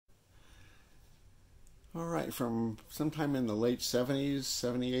Alright, from sometime in the late 70s,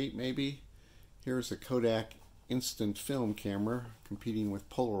 78 maybe, here's a Kodak instant film camera competing with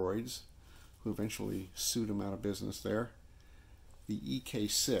Polaroids, who eventually sued them out of business there. The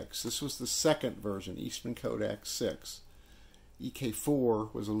EK6. This was the second version, Eastman Kodak 6.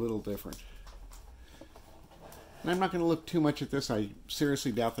 EK4 was a little different. And I'm not going to look too much at this. I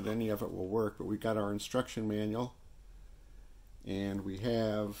seriously doubt that any of it will work, but we got our instruction manual, and we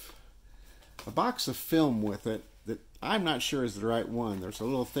have a box of film with it that I'm not sure is the right one. There's a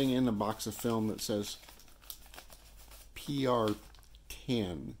little thing in the box of film that says PR10.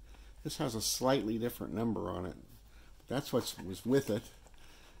 This has a slightly different number on it. That's what was with it.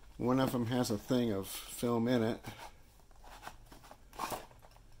 One of them has a thing of film in it,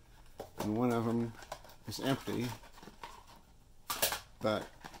 and one of them is empty, but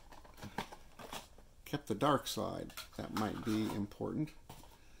kept the dark side. That might be important.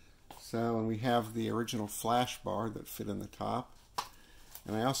 So, and we have the original flash bar that fit in the top,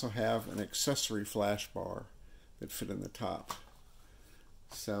 and I also have an accessory flash bar that fit in the top.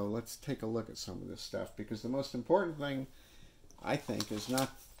 So let's take a look at some of this stuff, because the most important thing, I think, is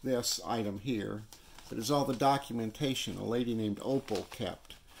not this item here, but is all the documentation a lady named Opal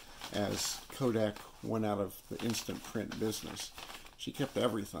kept as Kodak went out of the instant print business. She kept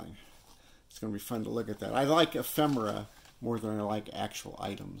everything. It's going to be fun to look at that. I like ephemera more than I like actual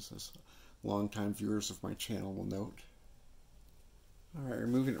items, as longtime viewers of my channel will note. Alright,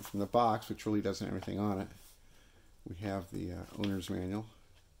 removing it from the box, which really doesn't have anything on it, we have the owner's manual.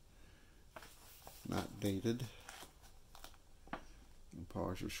 Not dated. And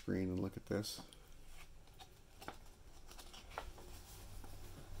pause your screen and look at this.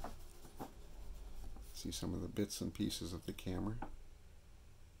 See some of the bits and pieces of the camera.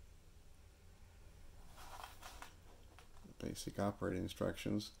 Basic operating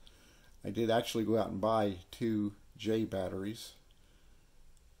instructions. I did actually go out and buy 2 J batteries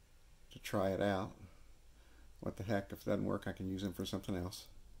to try it out. What the heck, if it doesn't work, I can use them for something else.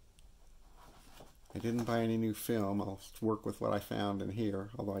 I didn't buy any new film. I'll work with what I found in here,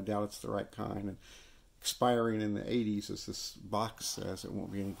 although I doubt it's the right kind. And expiring in the 80s, as this box says, it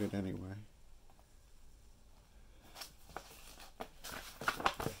won't be any good anyway.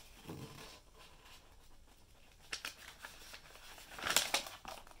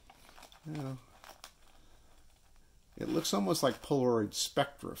 Well, it looks almost like Polaroid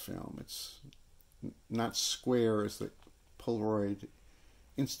Spectra film. It's not square as the Polaroid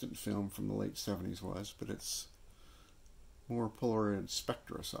instant film from the late 70s was, but it's more Polaroid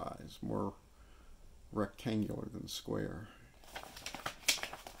Spectra size, more rectangular than square.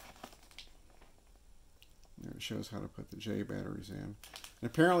 There it shows how to put the J batteries in. And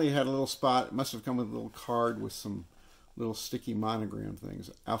apparently it had a little spot. It must have come with a little card with some little sticky monogram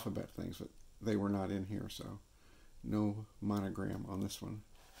things, alphabet things, but they were not in here, so no monogram on this one.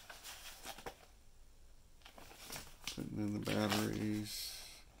 Putting in the batteries,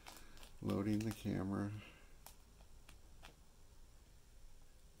 loading the camera,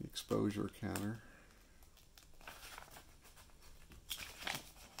 the exposure counter,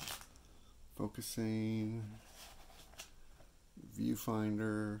 focusing,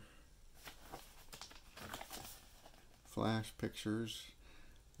 viewfinder, flash pictures.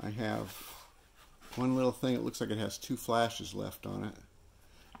 I have one little thing, it looks like it has 2 flashes left on it,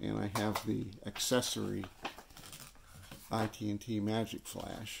 and I have the accessory IT&T Magic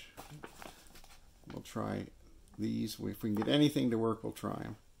Flash. We'll try these. If we can get anything to work, we'll try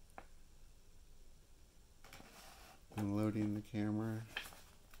them. Unloading the camera.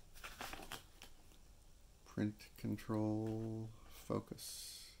 Print control,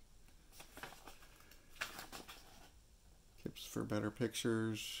 focus. Tips for better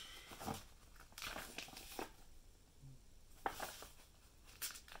pictures.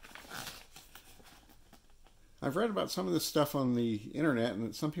 I've read about some of this stuff on the internet,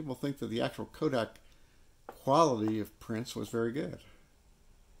 and some people think that the actual Kodak quality of prints was very good.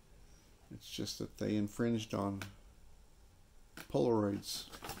 It's just that they infringed on Polaroid's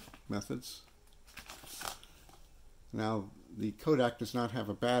methods. Now, the Kodak does not have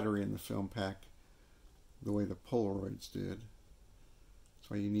a battery in the film pack the way the Polaroids did. That's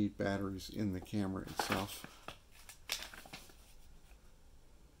why you need batteries in the camera itself.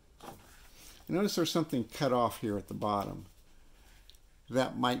 Notice there's something cut off here at the bottom.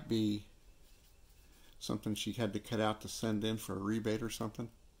 That might be something she had to cut out to send in for a rebate or something.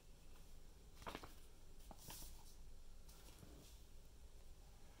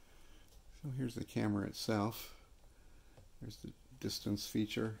 So here's the camera itself. There's the distance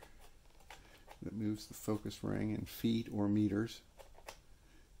feature that moves the focus ring in feet or meters.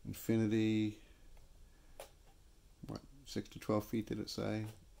 Infinity, 6 to 12 feet, did it say?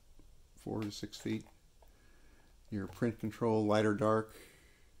 4 to 6 feet. Your print control, light or dark.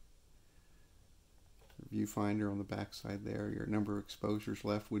 Your viewfinder on the back side there. Your number of exposures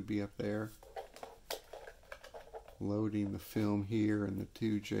left would be up there. Loading the film here and the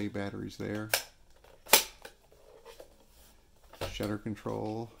 2J batteries there. Shutter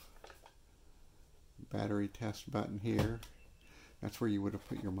control. Battery test button here. That's where you would have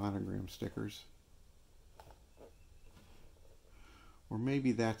put your monogram stickers. Or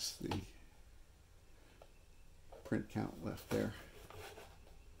maybe that's the print count left there.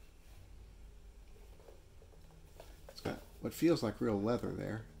 It's got what feels like real leather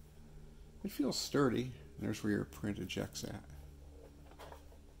there. It feels sturdy. There's where your print ejects at.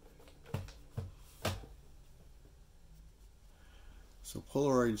 So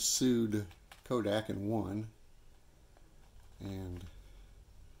Polaroid sued Kodak and won. And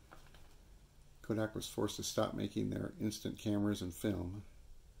Kodak was forced to stop making their instant cameras and film.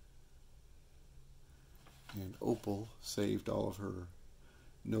 And Opal saved all of her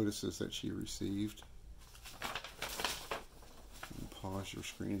notices that she received. Pause your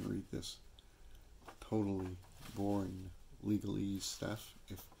screen and read this totally boring legalese stuff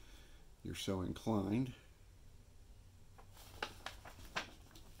if you're so inclined.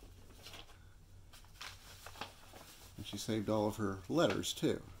 And she saved all of her letters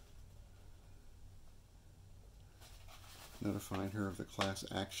too, notifying her of the class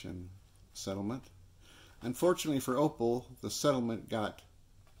action settlement. Unfortunately for Opal, the settlement got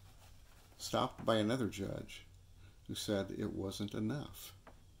stopped by another judge who said it wasn't enough.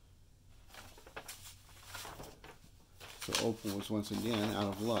 So Opal was once again out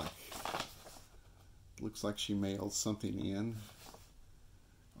of luck. Looks like she mailed something in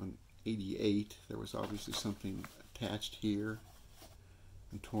on 88. There was obviously something attached here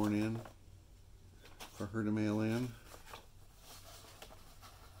and torn in for her to mail in.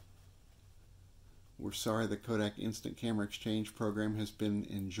 We're sorry the Kodak Instant Camera Exchange program has been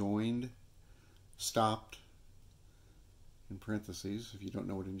enjoined, stopped, in parentheses, if you don't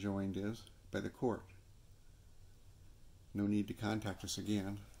know what enjoined is, by the court. No need to contact us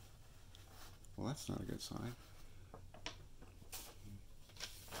again. Well, that's not a good sign.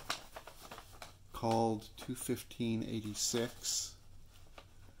 Called 215-86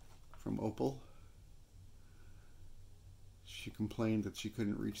 from Opal. She complained that she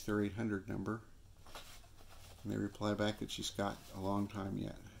couldn't reach their 800 number. And they reply back that she's got a long time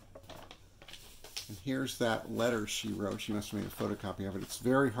yet. And here's that letter she wrote. She must have made a photocopy of it. It's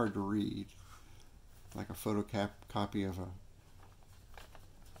very hard to read, like a photocopy of a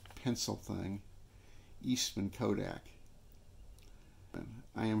pencil thing. Eastman Kodak.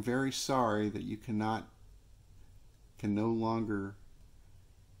 I am very sorry that you can no longer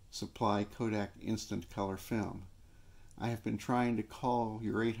supply Kodak Instant Color Film. I have been trying to call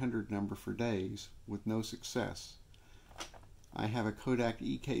your 800 number for days with no success. I have a Kodak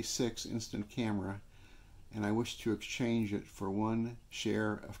EK6 instant camera and I wish to exchange it for 1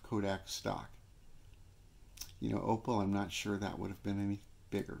 share of Kodak stock. You know, Opal, I'm not sure that would have been any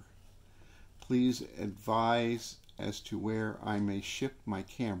bigger. Please advise as to where I may ship my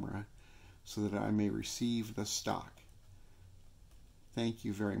camera so that I may receive the stock. Thank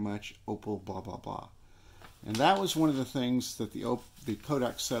you very much, Opal, blah, blah, blah. And that was one of the things that the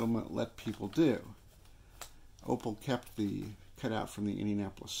Kodak settlement let people do. Opal kept the cutout from the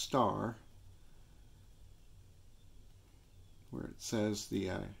Indianapolis Star, where it says the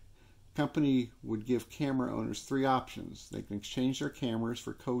company would give camera owners 3 options. They can exchange their cameras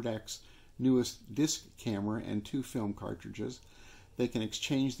for Kodak's newest disc camera and 2 film cartridges. They can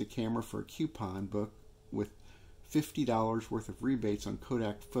exchange the camera for a coupon book with $50 worth of rebates on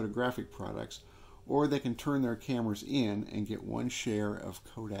Kodak photographic products, or they can turn their cameras in and get 1 share of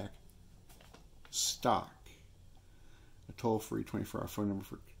Kodak stock. A toll-free 24-hour phone number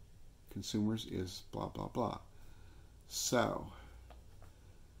for consumers is blah, blah, blah. So,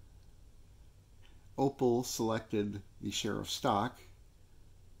 Opal selected the share of stock,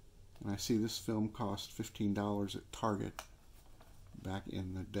 and I see this film cost $15 at Target back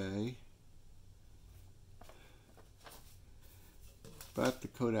in the day. But the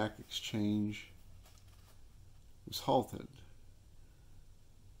Kodak exchange was halted.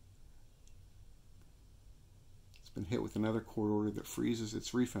 It's been hit with another court order that freezes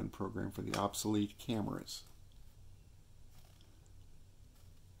its refund program for the obsolete cameras.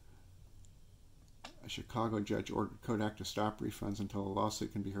 A Chicago judge ordered Kodak to stop refunds until a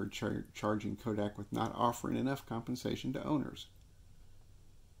lawsuit can be heard charging Kodak with not offering enough compensation to owners.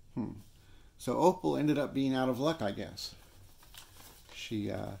 So Opal ended up being out of luck, I guess.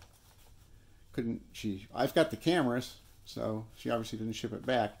 I've got the cameras. So she obviously didn't ship it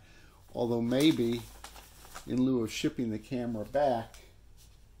back. Although maybe in lieu of shipping the camera back,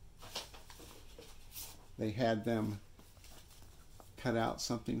 they had them cut out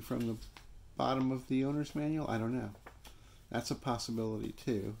something from the bottom of the owner's manual. I don't know. That's a possibility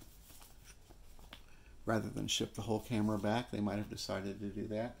too. Rather than ship the whole camera back, they might have decided to do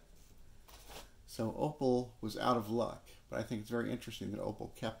that. So Opal was out of luck, but I think it's very interesting that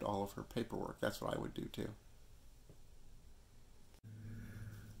Opal kept all of her paperwork. That's what I would do too.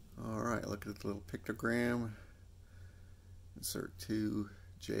 Alright, look at the little pictogram. Insert 2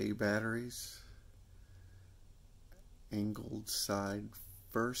 J batteries. Angled side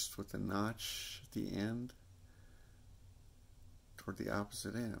first with a notch at the end toward the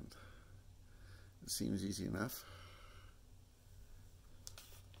opposite end. It seems easy enough.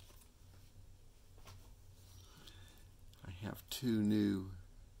 I have 2 new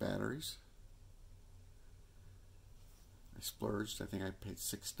batteries. I splurged. I think I paid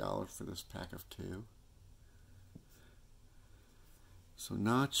 $6 for this pack of 2. So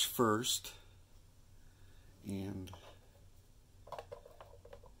notch first and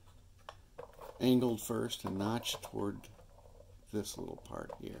angled first and notch toward this little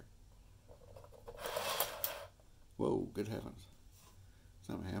part here. Whoa, good heavens.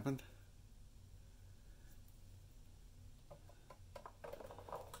 Something happened.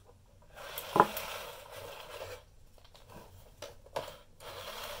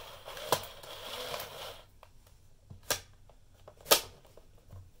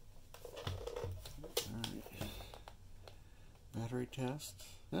 Battery test.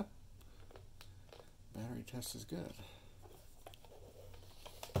 Yep. Battery test is good.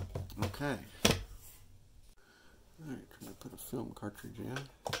 Okay. Alright, trying to put a film cartridge in.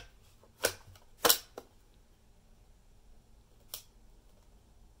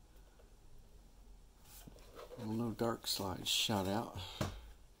 Well, no dark slides shot out.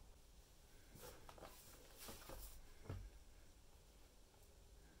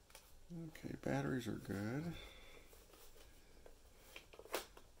 Okay, batteries are good.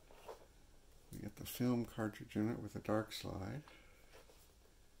 We get the film cartridge in it with a dark slide.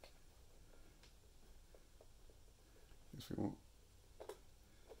 Guess we won't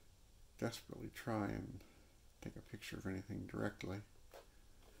desperately try and take a picture of anything directly.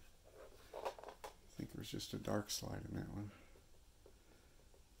 I think there was just a dark slide in that one.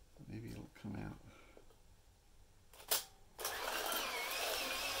 Maybe it'll come out.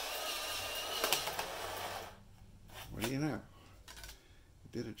 What do you know?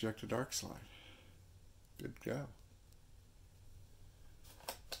 It did eject a dark slide. Good go.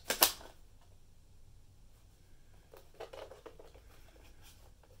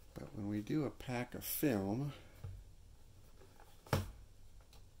 But when we do a pack of film,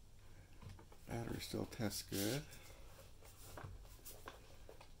 battery still tests good.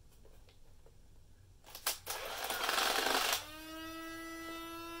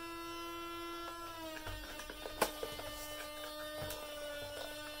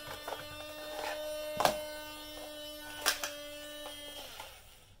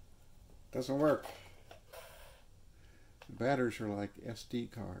 Doesn't work. The batteries are like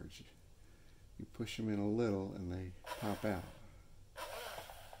SD cards. You push them in a little and they pop out.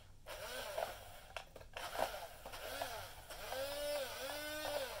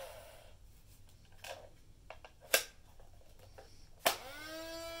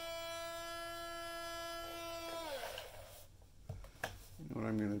 You know what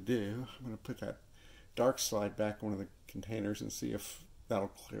I'm going to do? I'm going to put that dark slide back in one of the containers and see if that'll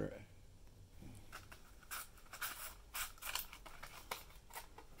clear it.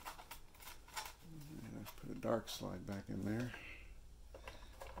 Dark slide back in there.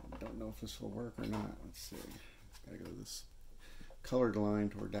 I don't know if this will work or not. Let's see. Gotta go to this colored line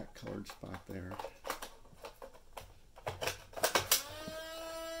toward that colored spot there.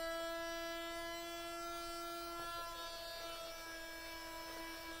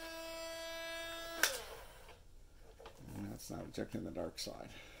 And that's not ejecting the dark slide.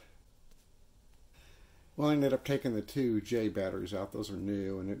 Well, I ended up taking the 2 J batteries out. Those are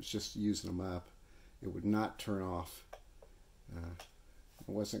new, and it's just using them up. It would not turn off. It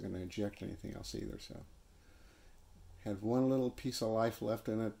wasn't going to eject anything else either, so. Had one little piece of life left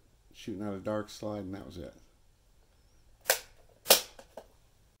in it, shooting out a dark slide, and that was it.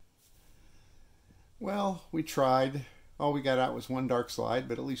 Well, we tried. All we got out was one dark slide,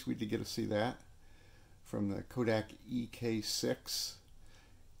 but at least we did get to see that from the Kodak EK6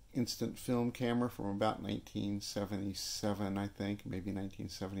 instant film camera from about 1977, I think, maybe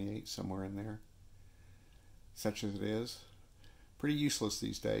 1978, somewhere in there. Such as it is. Pretty useless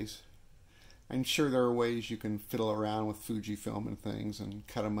these days. I'm sure there are ways you can fiddle around with Fujifilm and things and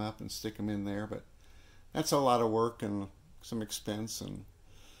cut them up and stick them in there, but that's a lot of work and some expense, and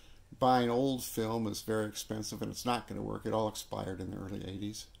buying old film is very expensive and it's not going to work. It all expired in the early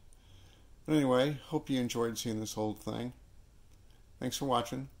 80s. But anyway, hope you enjoyed seeing this old thing. Thanks for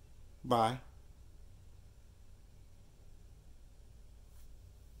watching. Bye.